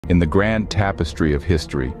In the grand tapestry of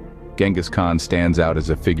history, Genghis Khan stands out as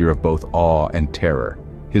a figure of both awe and terror.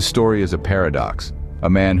 His story is a paradox, a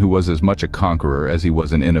man who was as much a conqueror as he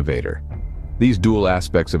was an innovator. These dual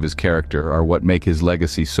aspects of his character are what make his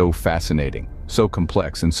legacy so fascinating, so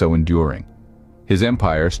complex and so enduring. His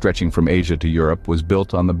empire, stretching from Asia to Europe, was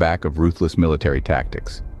built on the back of ruthless military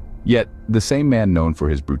tactics. Yet, the same man known for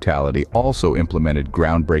his brutality also implemented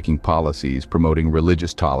groundbreaking policies promoting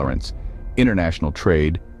religious tolerance, international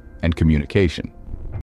trade, and communication.